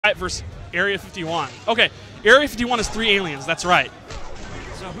versus Area 51. Okay, Area 51 is 3 aliens. That's right.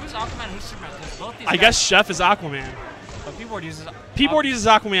 So who's Aquaman and who's Superman? Because both these I guess Chef is Aquaman. But P-Board uses uses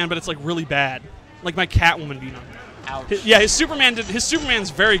Aquaman, but it's like really bad. Like my Catwoman beat him. Ouch. His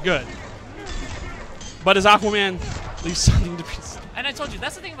Superman's very good, but his Aquaman leaves something to be. And I told you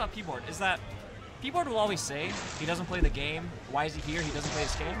that's the thing about P-Board is that P-Board will always say he doesn't play the game. Why is he here? He doesn't play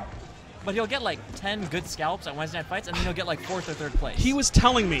this game. But he'll get like 10 good scalps at Wednesday Night Fights, and then he'll get like 4th or 3rd place. He was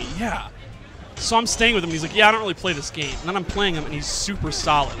telling me, yeah. So I'm staying with him. He's like, yeah, I don't really play this game. And then I'm playing him, and he's super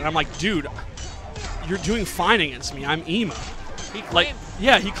solid. And I'm like, dude, you're doing fine against me. I'm emo. He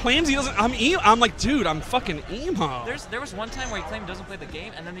claims he doesn't. I'm emo. I'm like, dude, I'm fucking emo. There was one time where he claimed he doesn't play the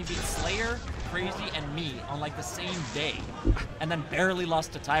game, and then he beat Slayer, Crazy, and me on like the same day, and then barely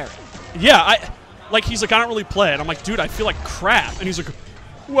lost to Tyrant. Yeah, he's like, I don't really play it. I'm like, dude, I feel like crap. And he's like,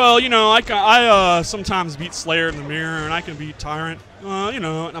 well, you know, I sometimes beat Slayer in the mirror, and I can beat Tyrant, you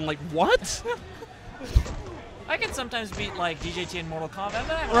know. And I'm like, what? I can sometimes beat like DJT in Mortal Kombat.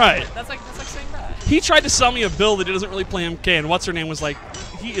 Right. That's like saying that. He tried to sell me a build that he doesn't really play MK, and what's her name was like,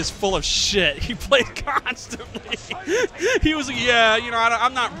 he is full of shit. He played constantly. He was like, yeah, you know,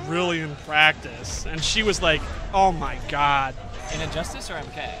 I'm not really in practice. And she was like, oh my god. In Injustice or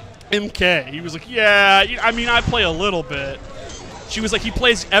MK? MK. He was like, yeah, I mean, I play a little bit. She was like, he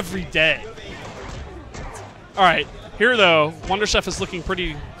plays every day. All right, here though, Wonder Chef is looking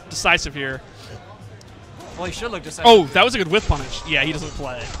pretty decisive here. Well, he should look decisive. Oh, that was a good whip punish. Yeah, he doesn't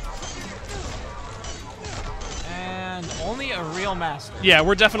play. And only a real master. Yeah,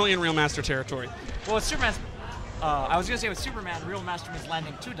 we're definitely in real master territory. Well, with Superman, I was gonna say with Superman, real master means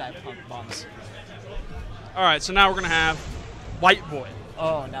landing 2 dive bombs. All right, so now we're gonna have White Boy.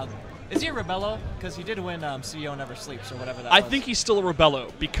 Oh, now. Is he a Rebello? Because he did win CEO Never Sleeps or whatever that I was. think he's still a Rebello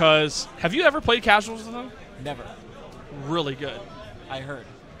because have you ever played casuals with him? Never. Really good. I heard.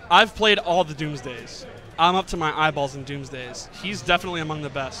 I've played all the Doomsdays. I'm up to my eyeballs in Doomsdays. He's definitely among the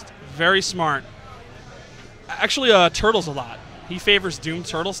best. Very smart. Actually, turtles a lot. He favors Doom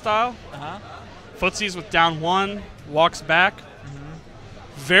Turtle style. Footsies with down 1, walks back.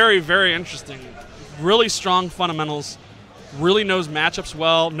 Very, very interesting. Really strong fundamentals. Really knows matchups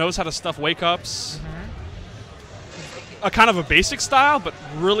well, knows how to stuff wake-ups. A kind of a basic style, but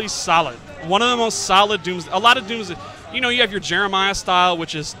really solid. One of the most solid Dooms. A lot of Dooms, you know, you have your Jeremiah style,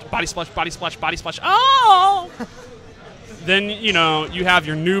 which is body splash, body splash, body splash. Oh! Then, you know, you have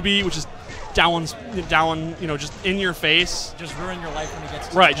your newbie, which is down, you know, just in your face. Just ruin your life when he gets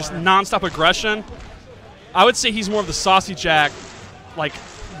to right, just nonstop aggression. I would say he's more of the saucy Jack, like,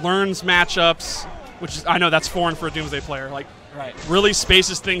 learns matchups. Which is, I know that's foreign for a Doomsday player. Like, really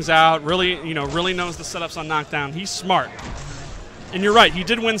spaces things out. Really, you know, really knows the setups on knockdown. He's smart. And you're right. He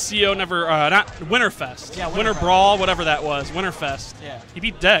did win CEO Never, not Winterfest. Yeah, Winter Brawl, whatever that was. Winterfest. Yeah. He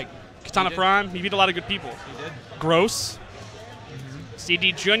beat Deg. Katana Prime. He beat a lot of good people. He did. Gross.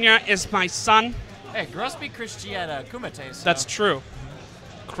 CD Jr. is my son. Hey, Gross beat Chris G at Kumite. So. That's true.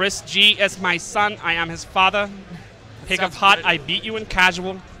 Chris G is my son. I am his father. Pick up hot. I beat you in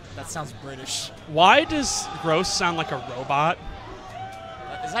casual. That sounds British. Why does Gross sound like a robot?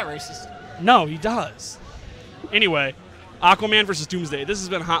 Is that racist? No, he does. Anyway, Aquaman versus Doomsday. This has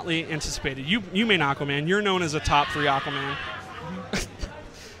been hotly anticipated. You main Aquaman. You're known as a top 3 Aquaman.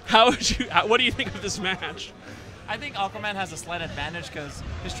 What do you think of this match? I think Aquaman has a slight advantage because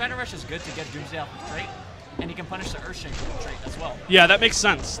his Trainer Rush is good to get Doomsday off the trait, and he can punish the Earthshaker trait as well. Yeah, that makes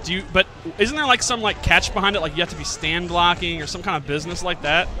sense. But isn't there like some like catch behind it? Like you have to be stand blocking or some kind of business like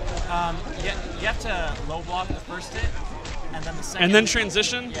that? You have to low block the first hit, and then the second. And then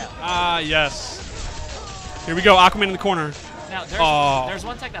transition? Yeah. Ah, yes. Here we go, Aquaman in the corner. Now, there's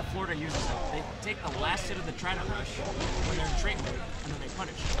one tech that Florida uses. They take the last hit of the Trainer Rush when they're in trait mode, and then they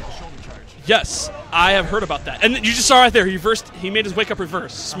punish with a shoulder charge. Yes, I have heard about that. And you just saw right there, he made his wake-up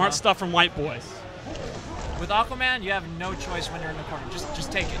reverse. Smart stuff from White Boy. With Aquaman, you have no choice when you're in the corner.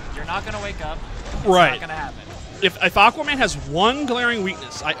 Just take it. You're not going to wake up. It's right. not going to happen. If Aquaman has one glaring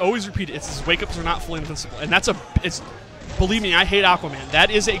weakness, I always repeat it, it's his wake-ups are not fully invincible. And believe me, I hate Aquaman.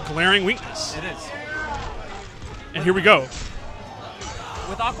 That is a glaring weakness. It is. And here we go.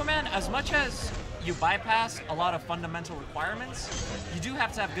 With Aquaman, as much as you bypass a lot of fundamental requirements, you do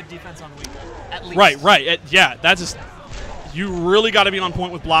have to have good defense on weak, at least. Right. Yeah, that's just... You really got to be on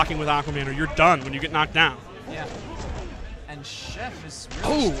point with blocking with Aquaman or you're done when you get knocked down. Yeah. And Chef is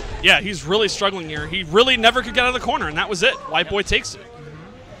really yeah, he's really struggling here. He really never could get out of the corner, and that was it. White Boy takes it.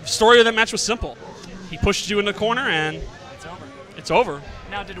 The story of that match was simple. He pushed you in the corner, and it's over. It's over.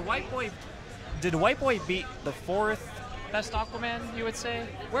 Now, did White Boy beat the 4th best Aquaman, you would say?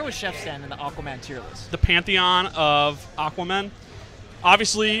 Where was Chef stand in the Aquaman tier list? The pantheon of Aquaman.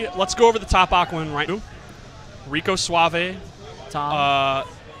 Obviously, let's go over the top Aquaman right now. Rico Suave. Tom.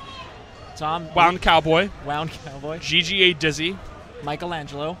 Wound Cowboy. Wound Cowboy. GGA Dizzy.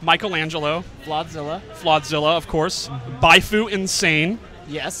 Michelangelo. Flodzilla, of course. Baifu Insane.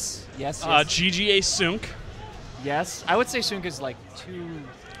 Yes. GGA Sunk. Yes. I would say Sunk is like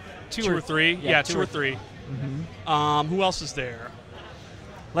two or three. Yeah, two or three. Who else is there?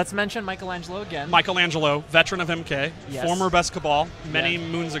 Let's mention Michelangelo again. Michelangelo, veteran of MK, Yes. former Best Cabal, many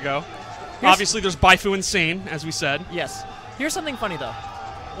moons ago. Obviously, there's Baifu Insane, as we said. Yes. Here's something funny, though.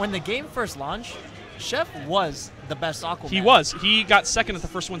 When the game first launched, Chef was the best Aquaman. He was. He got second at the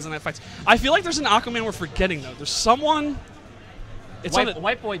first Wednesday Night Fights. I feel like there's an Aquaman we're forgetting, though. There's someone...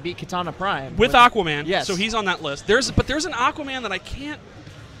 White Boy beat Katana Prime. With Aquaman, yes. So he's on that list. There's an Aquaman that I can't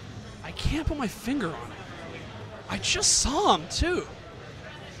put my finger on it. I just saw him, too.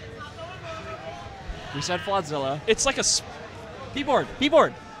 We said Flodzilla. It's like a... P-Board,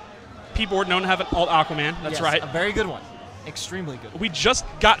 known to have an alt Aquaman. That's yes, right. A very good one. Extremely good. We just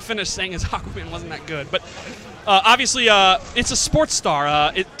got finished saying his Aquaman wasn't that good. But obviously, it's a sports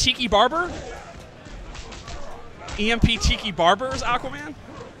star. Tiki Barber? EMP Tiki Barber is Aquaman?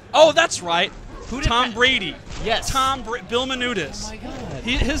 Oh, that's right. Tom Brady. Yes. Bill Menudez. Oh, my God.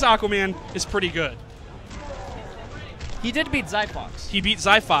 His Aquaman is pretty good. He did beat Zyfox. He beat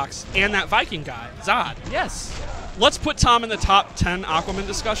Zyfox and that Viking guy, Zod. Yes. Let's put Tom in the top 10 Aquaman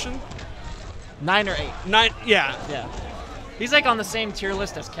discussion. 9 or 8. 9, yeah. Yeah. He's like on the same tier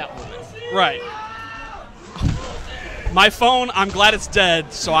list as Catwoman. Right. My phone, I'm glad it's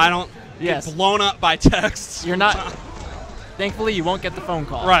dead, so I don't get blown up by texts. You're not. Thankfully, you won't get the phone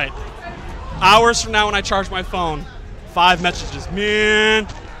call. Right. Hours from now when I charge my phone, 5 messages. Man.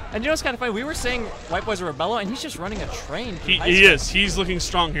 And you know what's kind of funny? We were saying White Boy's a Rebello, and he's just running a train. He is. He's looking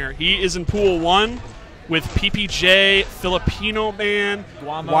strong here. He is in Pool 1 with PPJ, Filipino Man,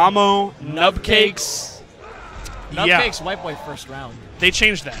 Guamo, Nubcakes. Nubcakes, White Boy first round. They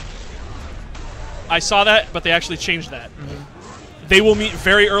changed that. I saw that, but they actually changed that. They will meet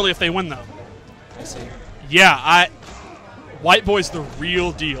very early if they win, though. I see. Yeah, White Boy's the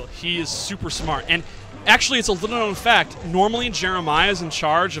real deal. He is super smart. And actually, it's a little known fact. Normally, Jeremiah is in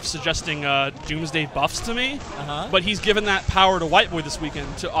charge of suggesting Doomsday buffs to me, but he's given that power to White Boy this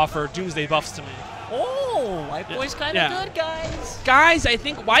weekend to offer Doomsday buffs to me. Oh, White Boy's kind of good, guys. Guys, I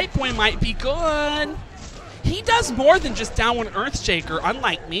think White Boy might be good. He does more than just down one Earthshaker,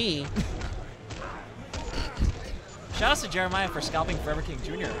 unlike me. Shout out to Jeremiah for scalping Forever King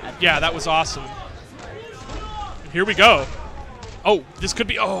Jr. Yeah, that was awesome. Here we go. Oh, this could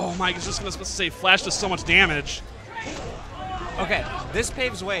be... Oh, Mike is just going to say Flash does so much damage. Okay, this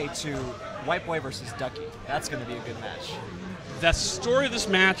paves way to White Boy versus Ducky. That's going to be a good match. The story of this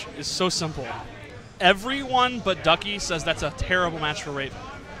match is so simple. Everyone but Ducky says that's a terrible match for Raven.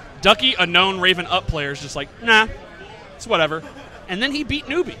 Ducky, a known Raven up player, is just like, nah, it's whatever. And then he beat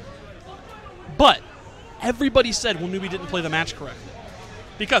Newbie. But everybody said, well, Newbie didn't play the match correctly.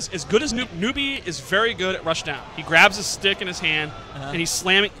 Because as good as Newbie is very good at rush down. He grabs his stick in his hand, and he's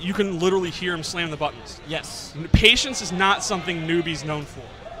slamming. You can literally hear him slam the buttons. Yes. Patience is not something Newbie's known for.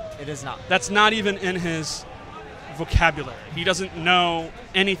 It is not. That's not even in his vocabulary. He doesn't know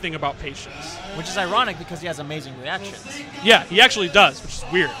anything about patience. Which is ironic because he has amazing reactions. Yeah, he actually does, which is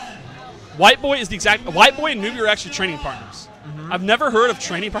weird. White Boy and Newbie are actually training partners. I've never heard of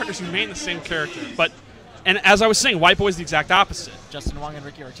training partners who remain the same character, but... And as I was saying, White Boy is the exact opposite. Justin Wong and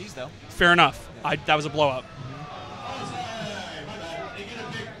Ricky Ortiz, though. Fair enough. That was a blow-up.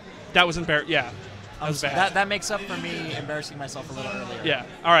 That was embarrassing. Yeah, that was bad. That makes up for me embarrassing myself a little earlier. Yeah.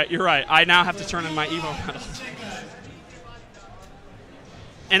 All right, you're right. I now have to turn in my Evo medal.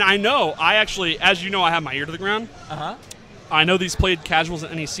 And I know, as you know, I have my ear to the ground. I know these played casuals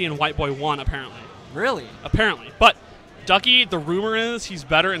at NEC, and White Boy won, apparently. Really? Apparently. But Ducky, the rumor is he's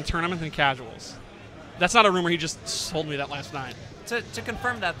better in tournament than casuals. That's not a rumor. He just told me that last night. To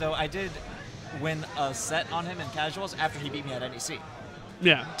confirm that, though, I did win a set on him in casuals after he beat me at NEC.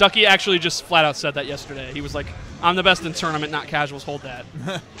 Yeah. Ducky actually just flat out said that yesterday. He was like, I'm the best in tournament, not casuals. Hold that.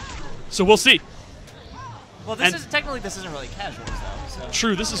 So we'll see. Well, this isn't really casuals, though. So.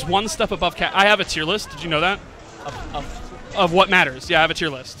 True. This is one step above I have a tier list. Did you know that? Of what matters. Yeah, I have a tier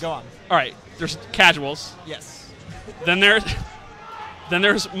list. Go on. All right. There's casuals. Yes. Then there's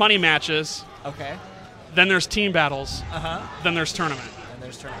money matches. Okay. Then there's team battles. Then there's tournament.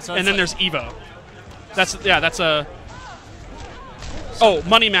 So and then there's Evo. That's a. Oh,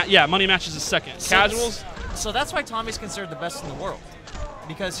 money match. Yeah, money matches is second. Casuals. So that's why Tommy's considered the best in the world,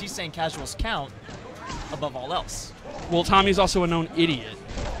 because he's saying casuals count above all else. Well, Tommy's also a known idiot.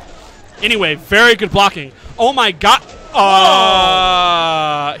 Anyway, very good blocking. Oh my God!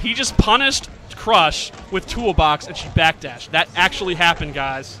 He just punished Crush with Toolbox, and she backdashed. That actually happened,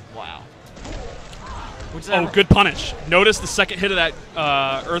 guys. Wow. Oh, good punish. Notice the second hit of that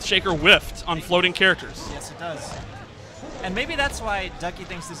Earthshaker whiffed on floating characters. Yes, it does. And maybe that's why Ducky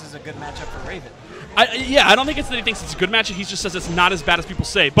thinks this is a good matchup for Raven. Yeah, I don't think it's that he thinks it's a good matchup. He just says it's not as bad as people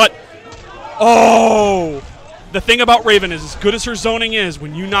say. But, oh! The thing about Raven is, as good as her zoning is,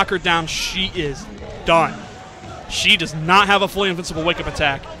 when you knock her down, she is done. She does not have a fully invincible wake-up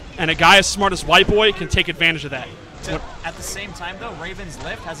attack, and a guy as smart as White Boy can take advantage of that. At the same time, though, Raven's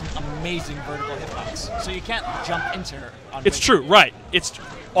lift has an amazing vertical hitbox, so you can't jump into her. It's true, right? It's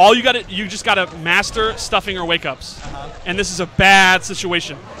all you got. You just got to master stuffing her wake-ups, and this is a bad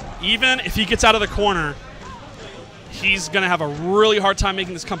situation. Even if he gets out of the corner, he's gonna have a really hard time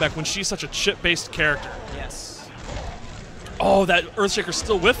making this comeback when she's such a chip-based character. Yes. Oh, that Earthshaker's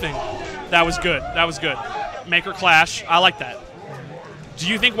still whiffing. That was good. That was good. Make her clash. I like that. Do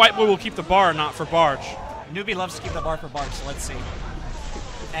you think White Boy will keep the bar or not for Barge? Newbie loves to keep the bar for Barge, so let's see.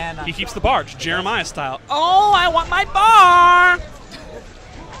 And he keeps the Barge, Jeremiah style. Oh, I want my bar!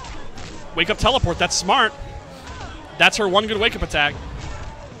 Wake up teleport, that's smart. That's her one good wake-up attack.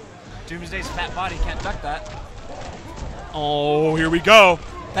 Doomsday's fat body can't duck that. Oh, here we go.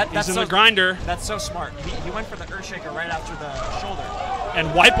 That's in the grinder. That's so smart. He went for the Earthshaker right after the shoulder.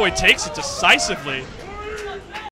 And White Boy takes it decisively.